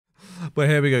But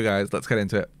here we go, guys. Let's get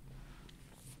into it.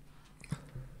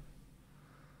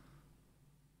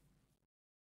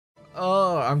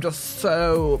 Oh, I'm just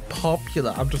so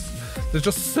popular. There's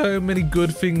just so many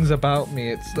good things about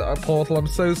me. It's Portal. I'm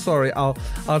so sorry. I'll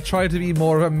try to be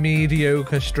more of a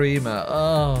mediocre streamer.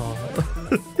 Oh.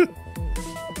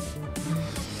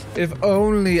 If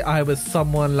only I was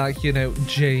someone like, you know,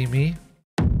 Jamie.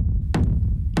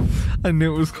 I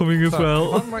knew it was coming as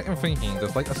well. I'm right in thinking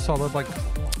there's like a solid like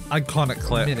iconic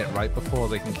clip minute right before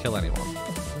they can kill anyone.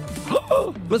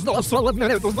 There's not a solid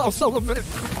minute. There's not a solid minute.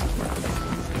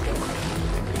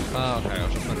 Oh, okay. I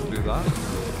was just meant to do that.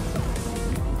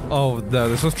 Oh no,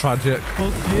 this was tragic.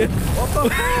 Fuck yeah. What the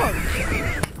fuck?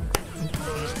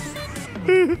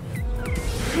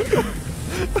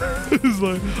 It's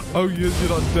like, oh yes, you're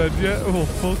not dead yet? Oh,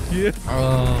 fuck yeah.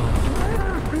 Oh.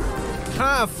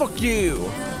 Ah, fuck you.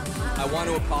 I want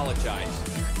to apologize.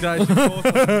 Guys,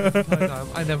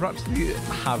 I never actually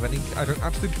have any, I don't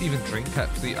actually even drink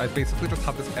Pepsi. I basically just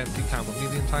have this empty can with me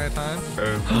the entire time.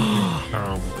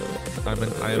 I am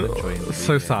enjoying it.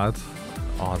 So sad.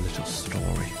 Our little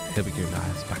story. Here we go,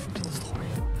 guys. Back into the story.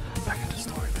 Back into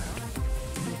story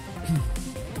mode.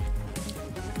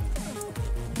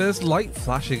 There's light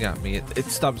flashing at me. It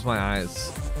stabs my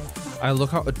eyes. I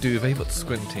look out a duvet but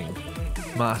squinting.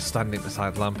 Ma standing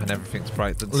beside lamp and everything's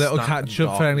bright. Then little catch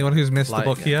up for anyone who's missed the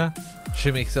book here. She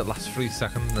makes it last 3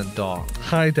 seconds and then dark.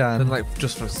 Hi Dan. Then like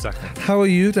just for a second. How are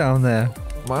you down there?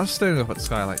 Ma's staring up at the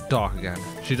sky like dark again.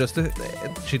 She does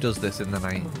this in the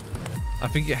night. I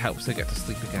think it helps her get to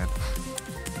sleep again.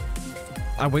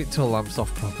 I wait till lamp's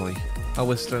off properly. I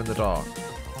whisper in the dark.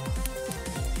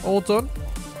 All done?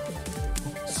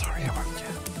 Sorry I woke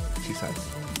you, she says.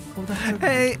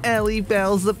 Hey Ellie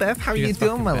Belzebeth, how you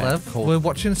doing, my love? We're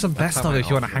watching some best of if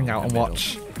you want to hang out and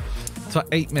watch. It's about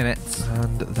 8 minutes.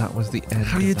 And that was the end.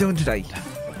 How are you doing today?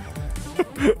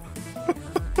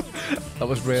 That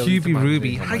was really QB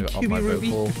Ruby. Hi QB Ruby.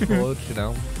 Board, you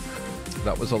know.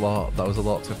 That was a lot. That was a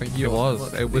lot to think. It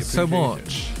was. It was so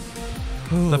much.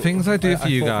 The things I do for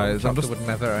you guys, I'm just would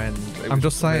never end. I'm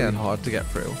just saying, really hard to get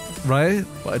through, right?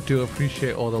 But I do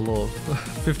appreciate all the love.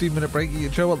 15-minute break. You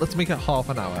know what? Let's make it half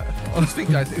an hour. Honestly,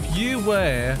 guys, if you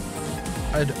were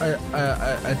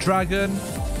a dragon,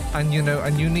 and you know,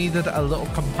 and you needed a little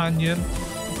companion,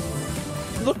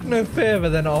 look no further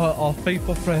than our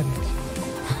faithful friend.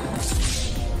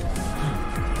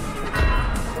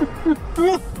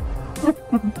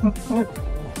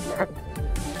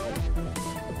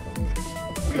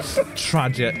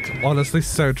 Tragic, honestly,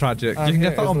 so tragic. You can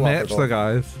get that on merch, though,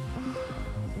 guys.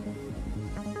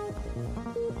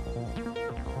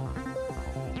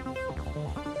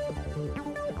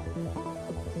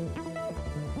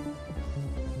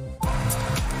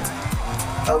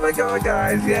 Oh my god,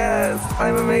 guys, yes,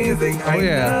 I'm amazing. I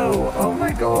know. Oh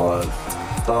my god.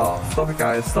 Stop it,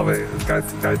 guys, stop it,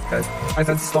 guys. I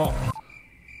said stop.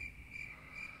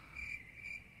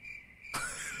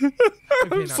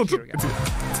 I'm such an idiot.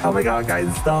 Oh my god,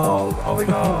 guys, stop. Oh my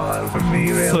god, for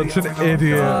me, really. Such an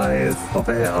idiot. Guys, stop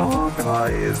it. Oh,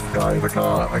 guys, I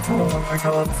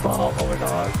can't stop. Oh my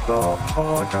god, stop.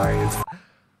 Oh, guys.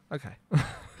 Okay.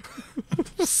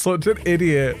 Such an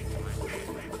idiot.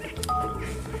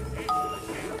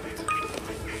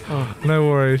 Oh, no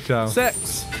worries, Shao.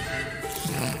 Sex.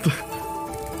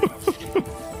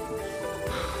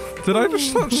 Did I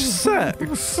just touch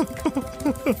sex?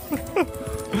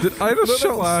 Did I just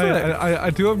shout sex? I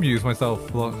do amuse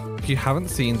myself. Look, if you haven't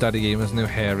seen Daddy Gamer's new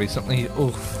hair recently,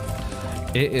 oof,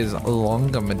 it is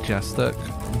long and majestic,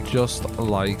 just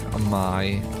like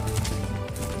my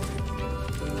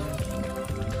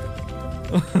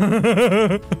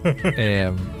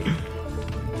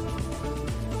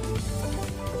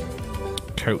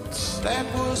coats.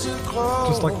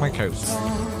 Just like my coats.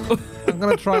 I'm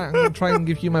gonna try and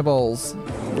give you my balls.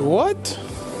 What?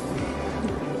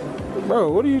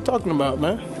 Bro, what are you talking about,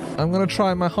 man? I'm gonna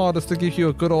try my hardest to give you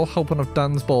a good old helping of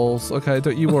Dan's balls. Okay,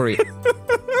 don't you worry.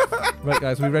 Right,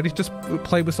 guys, we ready to just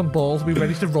play with some balls? We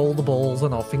ready to roll the balls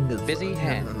on our fingers? Busy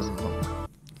hands.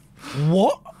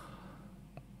 What?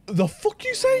 The fuck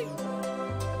you say?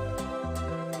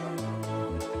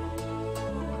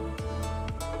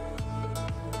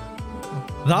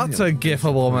 That's a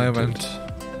gifable moment.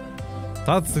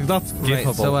 That's gifable.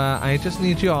 Right, so I just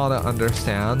need you all to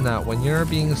understand that when you're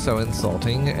being so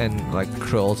insulting and like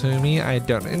cruel to me, I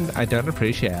don't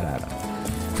appreciate it.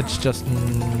 It's just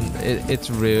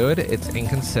it's rude, it's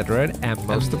inconsiderate, and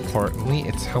most importantly,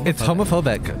 it's homophobic. It's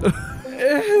homophobic.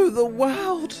 Ew, the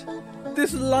world.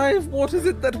 This life, what is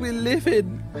it that we live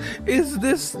in? Is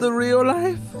this the real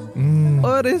life?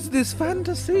 Or is this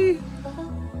fantasy?